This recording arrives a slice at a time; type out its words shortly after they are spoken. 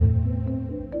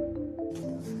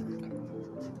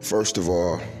First of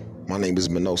all, my name is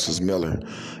Menosis Miller,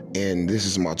 and this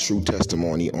is my true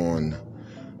testimony on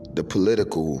the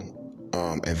political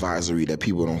advisory that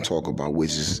people don't talk about,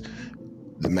 which is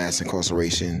the mass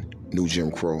incarceration, New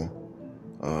Jim Crow.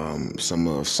 Some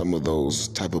of those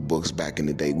type of books back in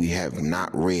the day we have not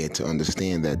read to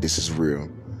understand that this is real.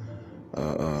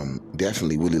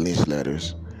 Definitely Willie Lynch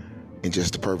letters, and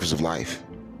just the purpose of life.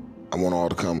 I want all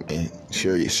to come and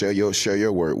share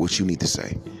your word, what you need to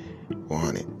say.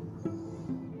 100.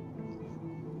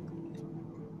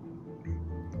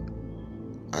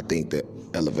 I think that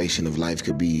elevation of life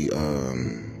could be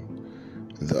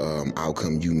the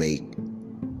outcome you make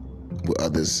with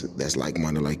others that's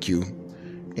like-minded like you.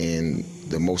 And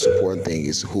the most important thing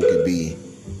is who can be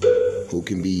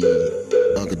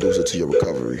unconducive to your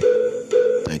recovery.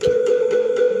 Thank you.